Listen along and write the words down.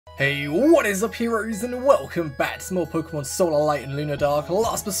Hey, what is up, heroes, and welcome back to more Pokemon Solar Light and Lunar Dark.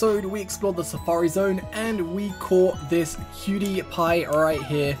 Last episode we explored the Safari Zone and we caught this cutie pie right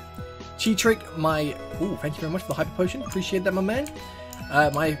here. Cheetrick, my... Ooh, thank you very much for the Hyper Potion, appreciate that, my man.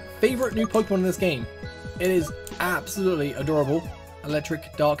 My favourite new Pokemon in this game. It is absolutely adorable.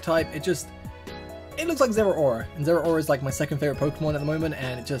 Electric, Dark type, it looks like Zeraora, and Zeraora is like my second favourite Pokemon at the moment,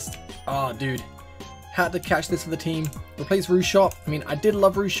 and it just... Ah, dude. Had to catch this for the team. Replace Rooshop. I mean, I did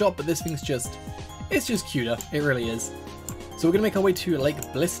love Rooshop, but this thing's just... It's just cuter. It really is. So we're going to make our way to Lake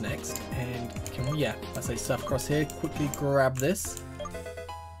Bliss next. And can we... Yeah, I say surf across here. Quickly grab this.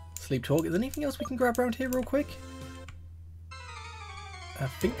 Sleep Talk. Is there anything else we can grab around here real quick? I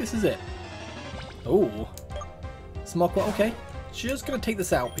think this is it. Oh. Smart. Okay. Just going to take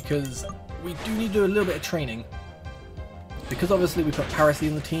this out because we do need to do a little bit of training. Because obviously we put Parasy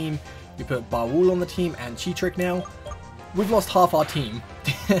on the team. We put Barwool on the team and Cheetrick now. We've lost half our team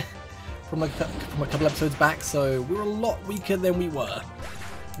from a couple episodes back, so we're a lot weaker than we were.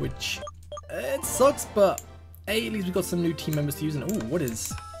 Which, it sucks, but A, at least we've got some new team members to use. And ooh, what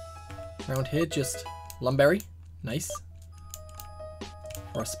is around here? Just Lumberry. Nice.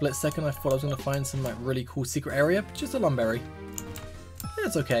 For a split second, I thought I was going to find some like really cool secret area, but just a Lumberry.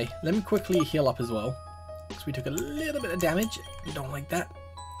 That's okay. Let me quickly heal up as well, because we took a little bit of damage. We don't like that.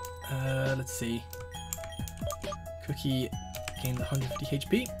 Let's see. Cookie gained 150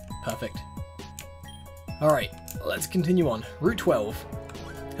 HP. Perfect. Alright, let's continue on. Route 12.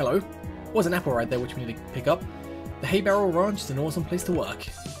 Hello. Was an apple right there which we need to pick up. The Hay Barrel Ranch is an awesome place to work.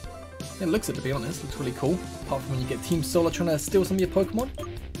 It looks it, to be honest. Looks really cool. Apart from when you get Team Solar trying to steal some of your Pokemon.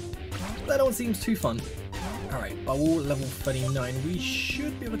 That don't seem too fun. Alright, Barwool level 39. We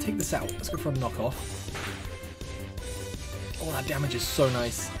should be able to take this out. Let's go for a knockoff. Oh, that damage is so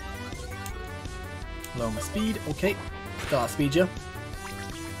nice. Lower my speed, okay. Still out speed ya.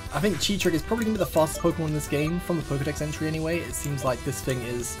 I think Cheetrick is probably going to be the fastest Pokemon in this game from the Pokedex entry anyway. It seems like this thing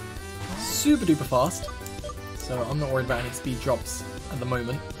is super duper fast. So I'm not worried about any speed drops at the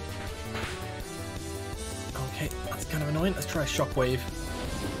moment. Okay, that's kind of annoying. Let's try a Shockwave.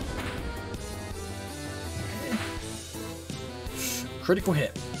 Okay. Critical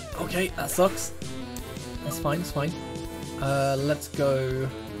hit. Okay, that sucks. That's fine, it's fine. Let's go...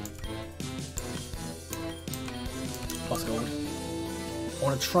 Plus gold. I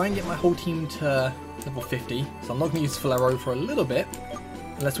want to try and get my whole team to level 50, so I'm not going to use Flaro for a little bit,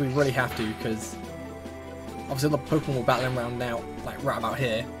 unless we really have to, because obviously the Pokemon we're battling around now, like right about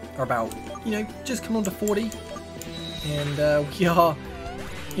here, are about, you know, just coming on to 40, and we are,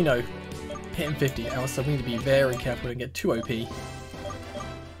 you know, hitting 50 now, so we need to be very careful and get too OP. It's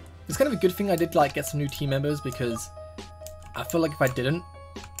kind of a good thing I did like get some new team members, because I feel like if I didn't,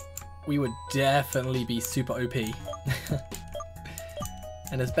 we would definitely be super OP.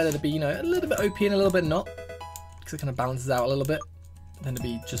 And it's better to be, you know, a little bit OP and a little bit not, because it kind of balances out a little bit, than to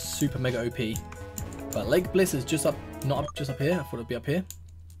be just super mega OP. But Lake Bliss is just up, not up, just up here. I thought it'd be up here.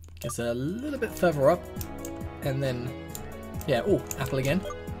 Gets a little bit further up, and then, yeah, oh, apple again.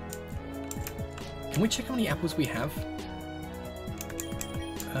 Can we check how many apples we have?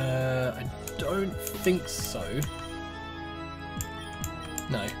 I don't think so.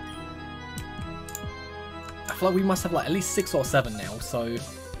 No. I feel like we must have like at least 6 or 7 now, so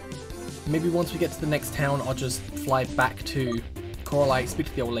maybe once we get to the next town I'll just fly back to Coralite, speak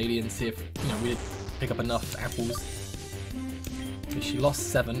to the old lady and see if, you know, we did pick up enough apples. Because she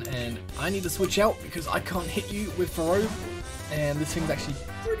lost 7 and I need to switch out because I can't hit you with Faro, and this thing's actually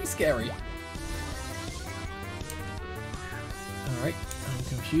pretty scary. Alright, I'm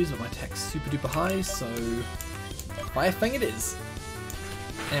confused but my attack's super duper high, so Fire Fang it is.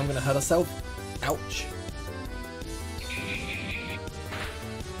 And I'm gonna hurt herself. Ouch.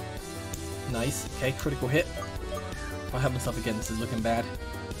 Nice. Okay, critical hit. If I hurt myself again, this is looking bad.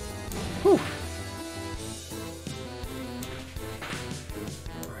 Whew.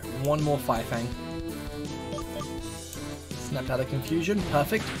 Alright, one more Fire Fang. Snapped out of confusion.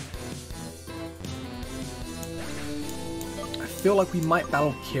 Perfect. I feel like we might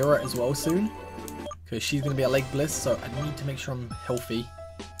battle Kira as well soon, because she's going to be at Lake Bliss, so I need to make sure I'm healthy.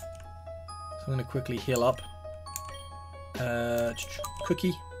 So I'm going to quickly heal up.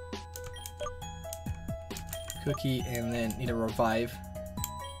 Cookie. Cookie, and then need a revive.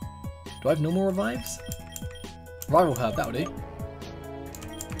 Do I have no more revives? Revival herb, that'll do.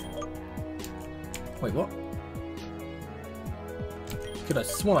 Wait, what? Could have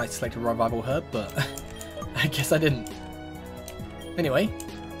sworn I selected revival herb, but I guess I didn't. Anyway,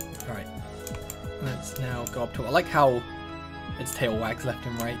 alright. Let's now go up to it. I like how its tail wags left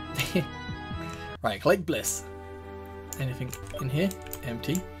and right. Right, Lake Bliss. Anything in here?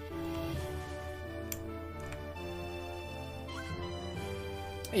 Empty.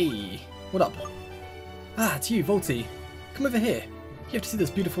 Hey, what up? Ah, it's you, Volty. Come over here. You have to see this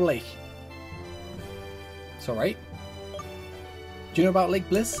beautiful lake. It's alright. Do you know about Lake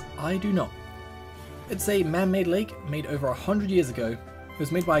Bliss? I do not. It's a man-made lake made over 100 years ago. It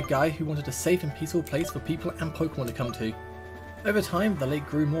was made by a guy who wanted a safe and peaceful place for people and Pokemon to come to. Over time, the lake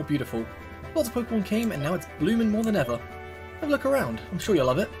grew more beautiful. Lots of Pokemon came and now it's blooming more than ever. Have a look around. I'm sure you'll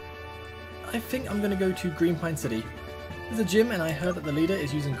love it. I think I'm going to go to Green Pine City. There's a gym and I heard that the leader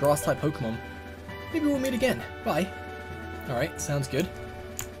is using grass-type Pokemon. Maybe we'll meet again. Bye. Alright, sounds good.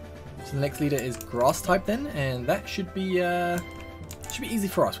 So the next leader is grass-type then, and that should be easy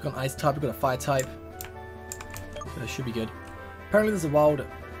for us. We've got an ice-type, we've got a fire-type. So that should be good. Apparently there's a wild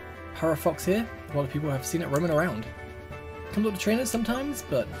PARAFOX here. A lot of people have seen it roaming around. Comes up to trainers sometimes,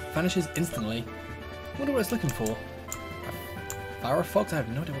 but vanishes instantly. I wonder what it's looking for. A PARAFOX? I have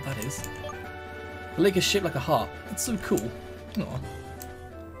no idea what that is. The lake is shaped like a heart. That's so cool. Aww.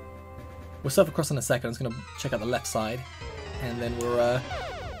 We'll surf across in a second. I'm just going to check out the left side. And then we're...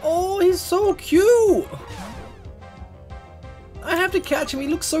 Oh, he's so cute! I have to catch him. He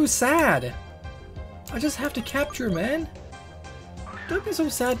looks so sad. I just have to capture him, man. Don't be so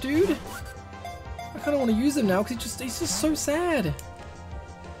sad, dude. I kind of want to use him now because he's just so sad.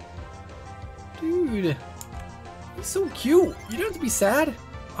 Dude. He's so cute. You don't have to be sad.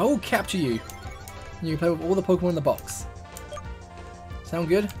 I will capture you. And you can play with all the Pokemon in the box. Sound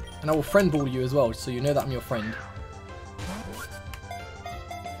good? And I will friend ball you as well, so you know that I'm your friend.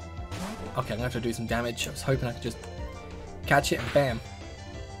 Okay, I'm gonna have to do some damage. I was hoping I could just catch it and bam.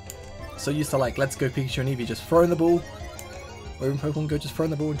 So used to like Let's Go Pikachu and Eevee just throwing the ball. Or even Pokemon Go just throwing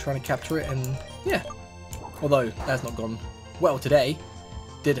the ball and trying to capture it, and yeah. Although that's not gone well today.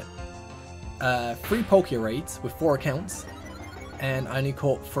 Did 3 Palkia raids with 4 accounts, and I only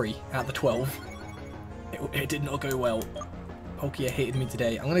caught 3 out of the 12. It did not go well. Palkia hated me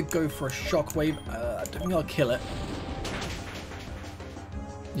today. I'm gonna go for a Shockwave. I don't think I'll kill it.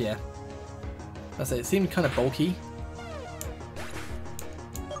 Yeah. That's it. It seemed kind of bulky.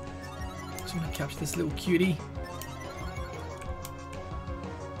 Just want to capture this little cutie.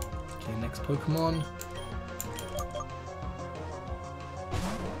 Okay, next Pokemon.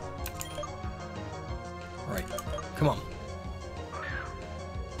 Right, come on.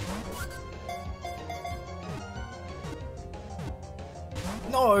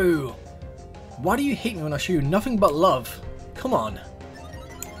 No! Why do you hate me when I show you nothing but love? Come on. I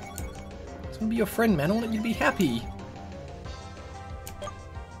just want to be your friend, man. I want you to be happy.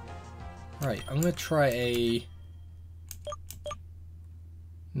 Right, I'm going to try a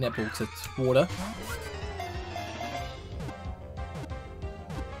netball because it's water.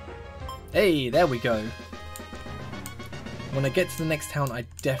 Hey, there we go. When I get to the next town, I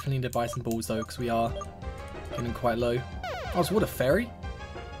definitely need to buy some balls though, because we are getting quite low. Oh, it's Water Fairy.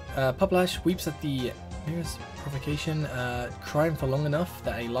 Puplash weeps at the nearest provocation, crying for long enough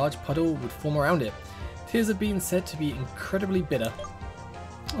that a large puddle would form around it. Tears have been said to be incredibly bitter.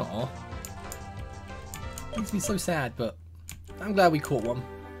 Aww. Makes me so sad, but I'm glad we caught one.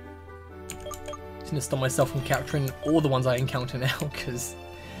 Just gonna stop myself from capturing all the ones I encounter now, because...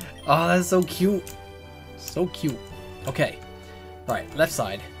 Oh, that's so cute. So cute. Okay. Right, left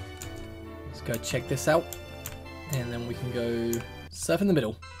side. Let's go check this out. And then we can go surf in the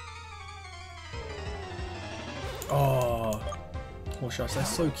middle. Oh, Horseshots, they're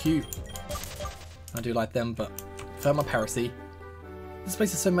so cute. I do like them, but for my Parasy. This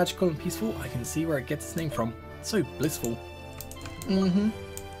place is so magical and peaceful, I can see where it gets its name from. It's so blissful. Mm-hmm.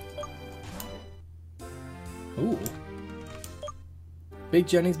 Ooh. Big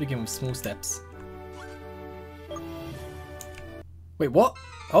journeys begin with small steps. Wait, what?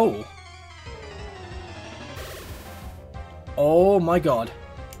 Oh. Oh my god.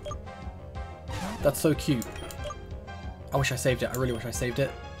 That's so cute. I wish I saved it. I really wish I saved it.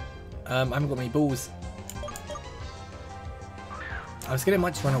 I haven't got many balls. I was scared it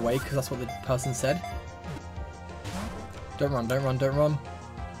might just run away because that's what the person said. Don't run, don't run, don't run.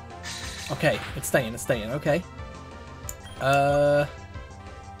 Okay, it's staying, okay. Oh.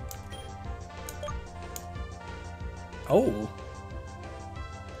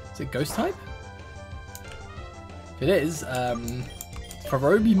 Is it ghost type? If it is,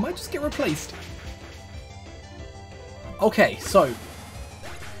 Farobi might just get replaced. Okay, so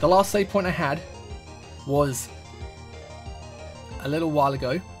the last save point I had was a little while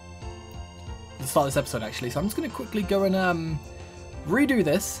ago. At the start of this episode, actually. So I'm just going to quickly go and redo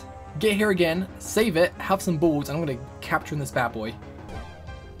this, get here again, save it, have some balls, and I'm going to capture this bad boy.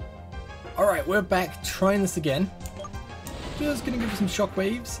 Alright, we're back trying this again. Just going to give it some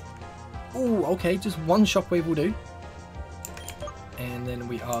shockwaves. Ooh, okay, just one shockwave will do. And then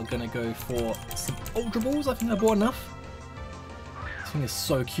we are going to go for some Ultra Balls. I think I bought enough. This thing is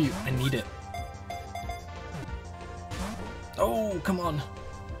so cute. I need it. Oh, come on.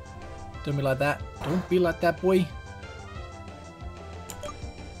 Don't be like that. Don't be like that, boy.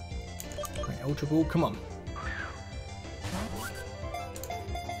 Right, Ultra Ball, come on.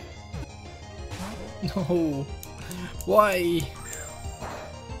 No. Why?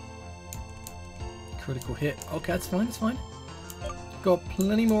 Critical hit. Okay, that's fine, that's fine. Got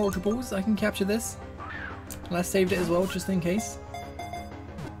plenty more Ultra Balls. I can capture this. And I saved it as well, just in case.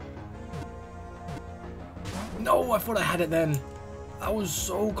 No, I thought I had it then. I was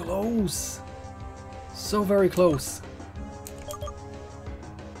so close. So very close.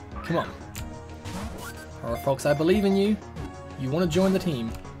 Come on. PARAFOX, I believe in you. You want to join the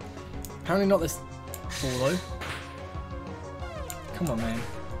team. Apparently not this ball though. Come on, man.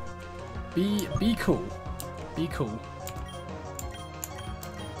 Be cool. Be cool.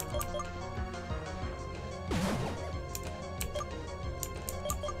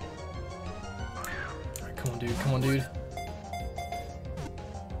 Right, come on, dude. Come on, dude.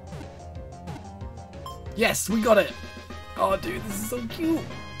 Yes, we got it. Oh, dude, this is so cute.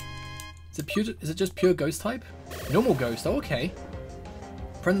 Is it just pure ghost type? Normal ghost. Oh, okay.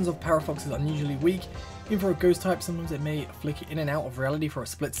 Presence of PARAFOX is unusually weak. Even for a ghost type, sometimes it may flicker in and out of reality for a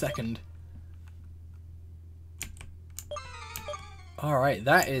split second. Alright,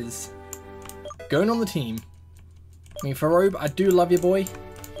 that is going on the team. I mean, Farobe, I do love you, boy.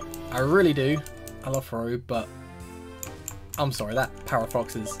 I really do. I love Farobe, but I'm sorry, that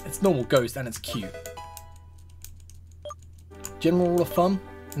PARAFOX it's normal ghost and it's cute. General rule of thumb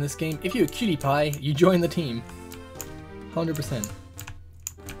in this game, if you're a cutie pie, you join the team. 100%.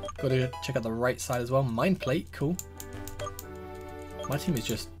 Gotta check out the right side as well. Mind plate, cool. My team is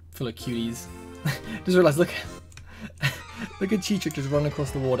just full of cuties. Just realized, look at Cheetrick just running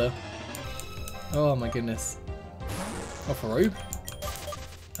across the water. Oh my goodness. Oh, Farobe?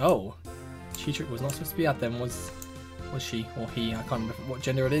 Oh. Cheetrick was not supposed to be out then, was she? Or he? I can't remember what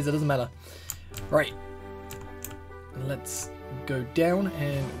gender it is, it doesn't matter. Right. Let's go down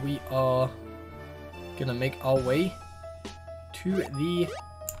and we are gonna make our way to the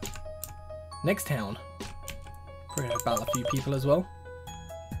next town. Probably gonna battle a few people as well.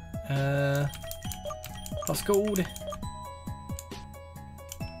 Plus gold.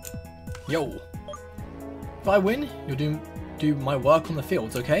 Yo. If I win, you'll do my work on the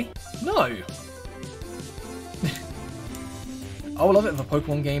fields, okay? No! I would love it if a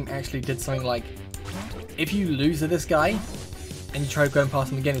Pokemon game actually did something like, if you lose to this guy, and you try going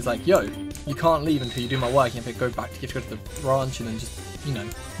past him again, he's like, yo, you can't leave until you do my work, you have to go back, you have to go to the branch and then just, you know,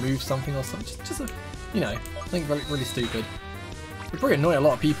 move something or something, just a, you know, something really, really stupid. It would probably annoy a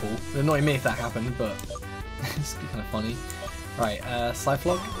lot of people. It would annoy me if that happened, but it's kind of funny. Right,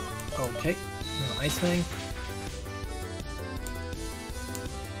 Cyclock. Okay, Ice Fang.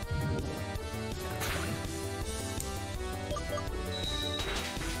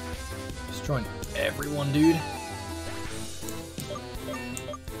 Destroying everyone, dude.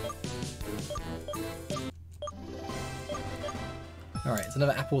 Alright, there's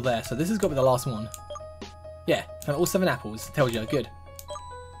another apple there, so this has got to be the last one. Yeah, found all 7 apples. Tells you, good.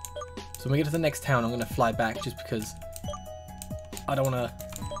 So when we get to the next town, I'm going to fly back just because I don't want to,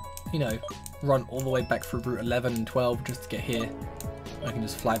 you know, run all the way back through Route 11 and 12 just to get here. I can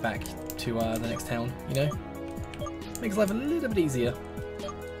just fly back to the next town, you know? Makes life a little bit easier.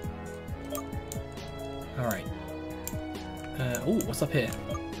 Alright. Oh, what's up here?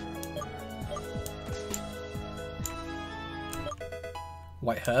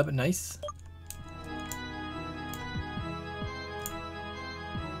 White herb, nice.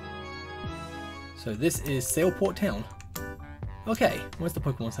 So this is Sailport Town. Okay, where's the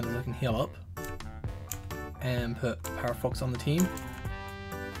Pokemon Center so I can heal up? And put PARAFOX on the team.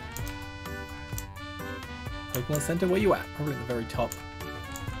 Pokemon Center, where you at? Probably at the very top.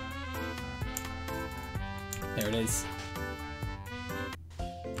 There it is.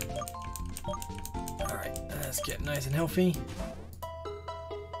 Alright, let's get nice and healthy.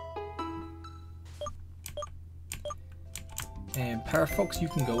 And PARAFOX, you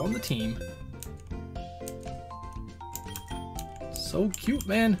can go on the team. So cute,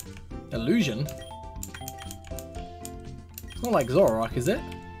 man. Illusion. It's not like Zoroark, is it?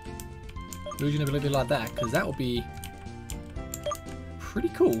 Illusion ability like that, because that would be pretty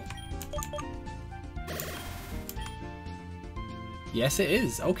cool. Yes, it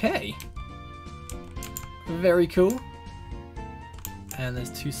is. Okay. Very cool. And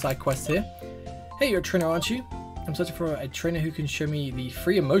there's 2 side quests here. Hey, you're a trainer, aren't you? I'm searching for a trainer who can show me the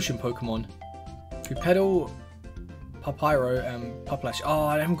free emotion Pokemon. If you pedal Papyro and Puplash. Oh,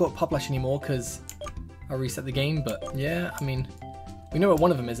 I haven't got Puplash anymore because I reset the game, but yeah, I mean, we know what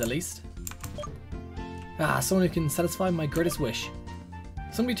one of them is at least. Ah, someone who can satisfy my greatest wish.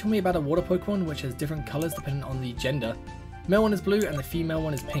 Somebody told me about a water Pokemon which has different colours depending on the gender. The male one is blue and the female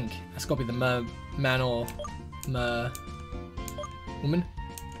one is pink. That's got to be the merman or woman?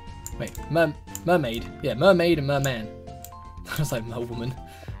 Wait, mermaid. Yeah, mermaid and merman. I was like, merwoman.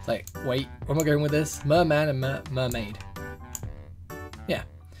 It's like, wait, where am I going with this? Merman and mermaid. Yeah.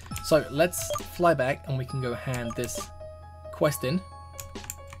 So let's fly back and we can go hand this quest in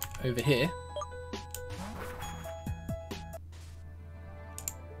over here.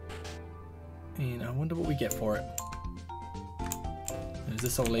 And I wonder what we get for it. There's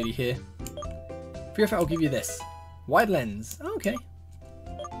this old lady here. For your effort, I'll give you this. Wide lens. Oh, okay.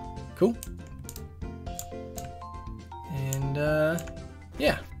 Cool. And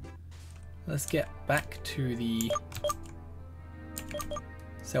yeah. Let's get back to the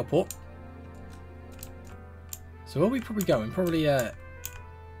Sailport. So where are we probably going? Probably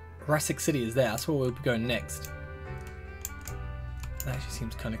Rassic City is there. That's where we'll be going next. That actually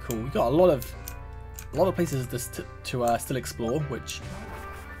seems kind of cool. We've got a lot of places to still explore, which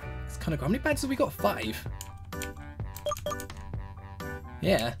is kind of cool. How many badges have we got? 5.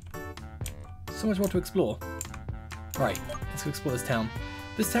 Yeah. So much more to explore. Right, let's go explore this town.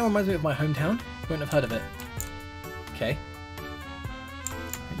 This town reminds me of my hometown. You won't have heard of it. Okay.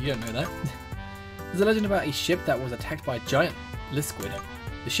 You don't know that. There's a legend about a ship that was attacked by a giant lisquid.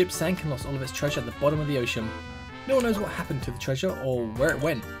 The ship sank and lost all of its treasure at the bottom of the ocean. No one knows what happened to the treasure or where it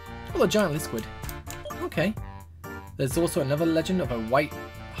went. Well, a giant lisquid. Okay. There's also another legend of a white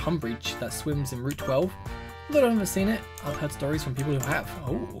humbridge that swims in Route 12. Although I've never seen it, I've heard stories from people who have.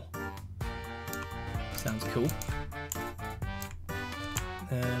 Oh. Sounds cool.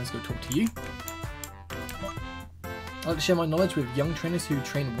 Let's go talk to you. I like to share my knowledge with young trainers who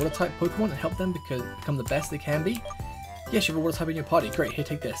train water-type Pokemon and help them become the best they can be. Yes, you have a water-type in your party. Great, here,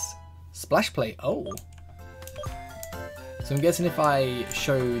 take this. Splash Plate. Oh. So I'm guessing if I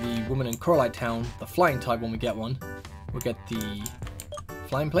show the woman in Coralite Town the flying type when we get one, we'll get the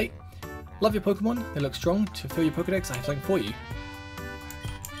flying plate. Love your Pokemon. They look strong. To fill your Pokedex, I have something for you.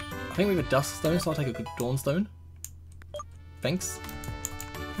 I think we have a Dusk Stone, so I'll take a good Dawn Stone. Thanks.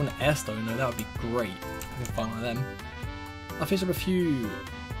 I want an Air Stone though, that would be great. I can find one of them. I fished up a few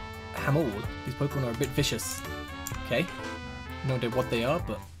Hamul. These Pokemon are a bit vicious. Okay. No idea what they are,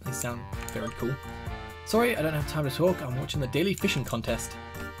 but they sound very cool. Sorry, I don't have time to talk. I'm watching the daily fishing contest,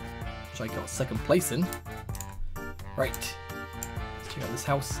 which I got 2nd place in. Right. Let's check out this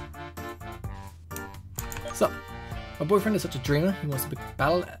house. So, my boyfriend is such a dreamer. He wants to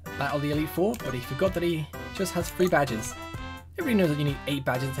battle the Elite Four, but he forgot that he just has 3 badges. Everybody knows that you need 8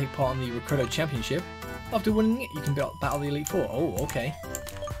 badges to take part in the Rikodo Championship. After winning it, you can battle the Elite Four. Oh, okay.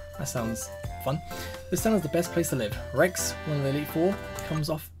 That sounds fun. This town is the best place to live. Rex, one of the Elite Four, comes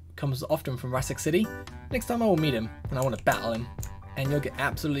often from Rassic City. Next time I will meet him, and I want to battle him. And you'll get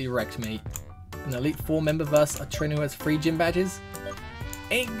absolutely wrecked, mate. An Elite Four member versus a trainer who has 3 gym badges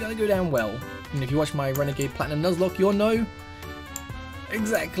ain't gonna go down well. And if you watch my Renegade Platinum Nuzlocke, you'll know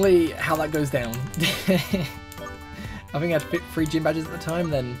exactly how that goes down. I think I had 3 gym badges at the time,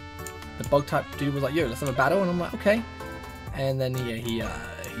 then the bug type dude was like, yo, let's have a battle, and I'm like, okay. And then yeah, he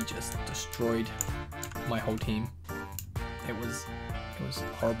just destroyed my whole team. It was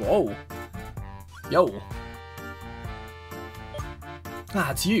horrible. Oh, yo.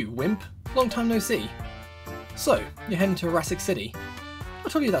 Ah, it's you, wimp. Long time no see. So, you're heading to Rassic City. I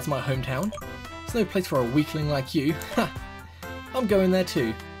told you that's my hometown. There's no place for a weakling like you. Ha! I'm going there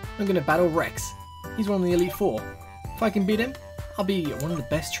too. I'm going to battle Rex. He's one of the Elite Four. If I can beat him, I'll be one of the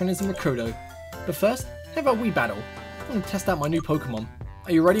best trainers in Rikodo. But first, how about we battle? I'm going to test out my new Pokemon.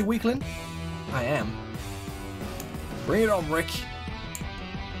 Are you ready, weakling? I am. Bring it on, Rick.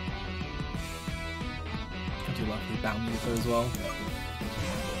 I do like the battle music as well.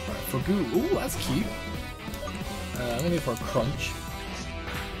 Right, for Goo. Ooh, that's cute. I'm going to go for a Crunch.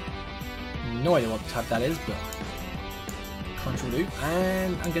 No idea what type that is, but Crunch will do.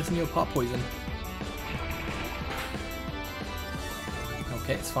 And I'm guessing you're part Poison.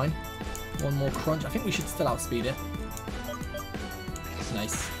 Okay, it's fine. One more Crunch. I think we should still outspeed it.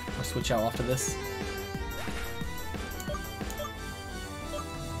 Nice. I'll switch out after this.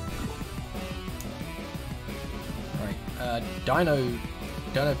 Alright,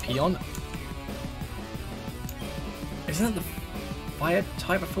 Dino Peon. Isn't that the fire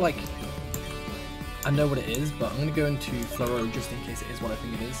type? I feel like I know what it is, but I'm going to go into Floro just in case it is what I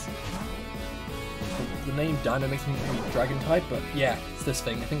think it is. The name Dino makes me think dragon type, but yeah, it's this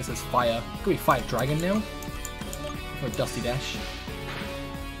thing. I think it says fire. Could be Fire Dragon now. for a Dusty Dash.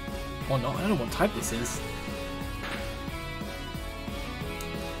 Or not, I don't know what type this is.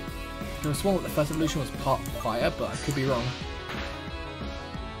 There was one that the first evolution was part fire, but I could be wrong.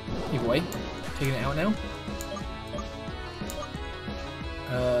 Either way, taking it out now.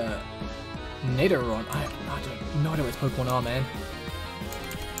 Nadaron. I don't know what its Pokemon are, man.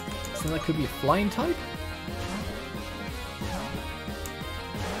 So that could be a flying type?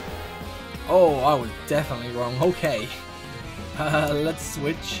 Oh, I was definitely wrong. Okay. Let's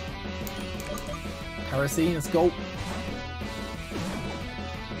switch. Parasy, let's go.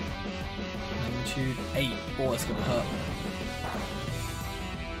 Magnitude 8. Oh, that's gonna hurt.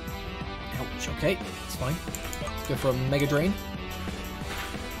 Ouch, okay, it's fine. Let's go for a Mega Drain.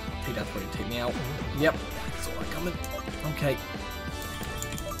 I think that's probably take me out. Yep, saw that coming. Okay.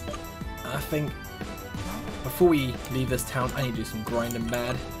 I think before we leave this town, I need to do some grinding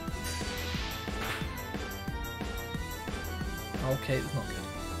bad. Okay, that's not good.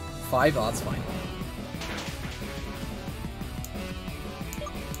 5, oh, that's fine.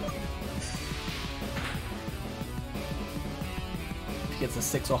 If he gets a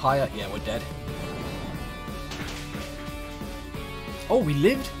 6 or higher, yeah, we're dead. Oh, we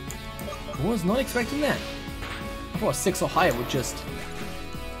lived? I was not expecting that. I thought a 6 or higher would just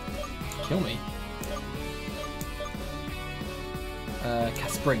kill me.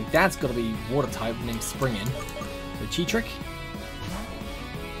 Spring. That's got to be water type named Springin. So Cheetrick.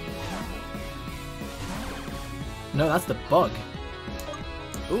 No, that's the bug.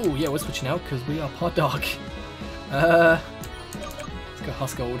 Oh, yeah, we're switching out because we are part dog. Let's go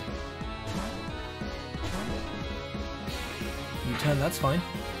Husgold. U-turn, that's fine.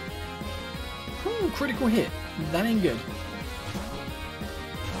 Ooh, critical hit. That ain't good.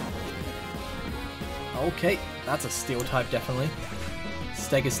 Okay, that's a steel type, definitely.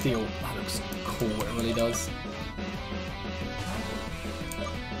 Stega Steel. That looks cool, it really does.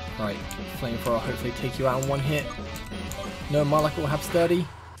 Right, Flamethrower, hopefully take you out in one hit. No, Marlaka will have Sturdy.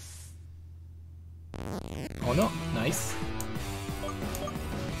 Or not. Nice.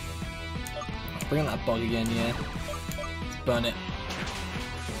 Bring on that bug again, yeah. Let's burn it.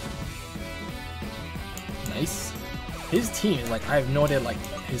 Nice. His team is like, I have no idea, like,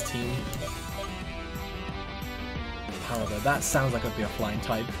 his team. However, that sounds like it'd be a flying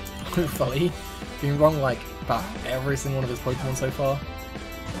type. Hopefully. Being wrong, like, about every single one of his Pokemon so far.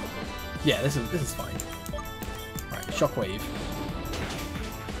 Yeah, this is fine. Alright, Shockwave.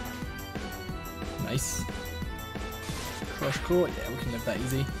 Nice. Crush Core, yeah, we can live that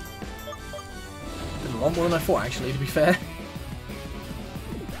easy. Did a lot more than I thought, actually, to be fair.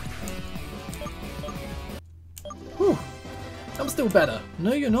 Whew. I'm still better.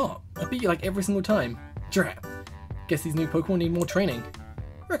 No, you're not. I beat you like every single time. Drat. Guess these new Pokemon need more training.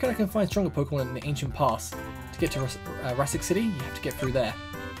 I reckon I can find stronger Pokemon in the Ancient Pass. To get to Rassic City, you have to get through there.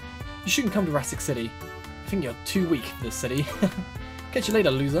 You shouldn't come to Rassic City. I think you're too weak for this city. Catch you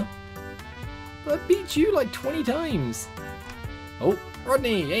later, loser. But I beat you like 20 times. Oh,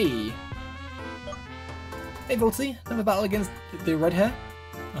 Rodney, hey. Hey, Voltsy, another battle against the red hair.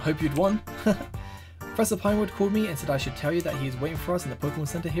 I hope you'd won. Professor Pinewood called me and said I should tell you that he is waiting for us in the Pokemon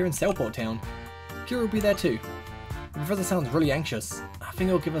Center here in Sailport Town. Kira will be there too. The Professor sounds really anxious. I think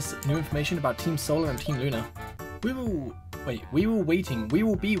he'll give us new information about Team Solar and Team Lunar. We will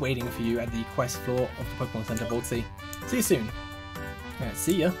be waiting for you at the quest floor of the Pokemon Center, Voltsy. See you soon. Alright,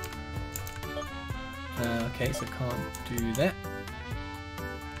 see ya. Okay, so can't do that.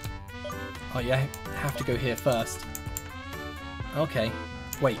 Oh yeah, I have to go here first. Okay.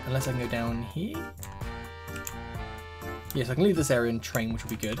 Wait, unless I can go down here? Yes, I can leave this area and train, which will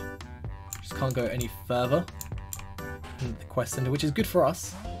be good. Just can't go any further in the quest center, which is good for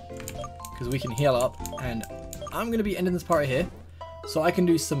us. Because we can heal up, and I'm going to be ending this part right here. So I can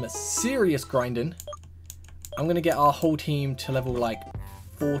do some serious grinding. I'm going to get our whole team to level like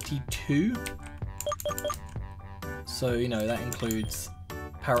 42. So, you know, that includes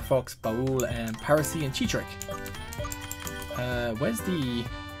Parafox, Baul, and Parasy, and Cheetrick. Where's the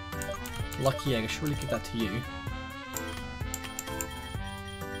Lucky Egg? I should really give that to you.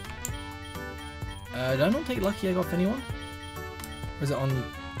 Did I not take Lucky Egg off anyone? Or is it on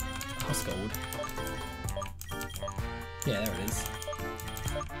Husgold? Yeah, there it is.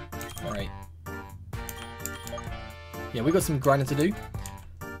 Alright. Yeah, we got some grinding to do.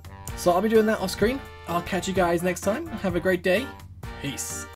 So I'll be doing that off screen. I'll catch you guys next time. Have a great day. Peace.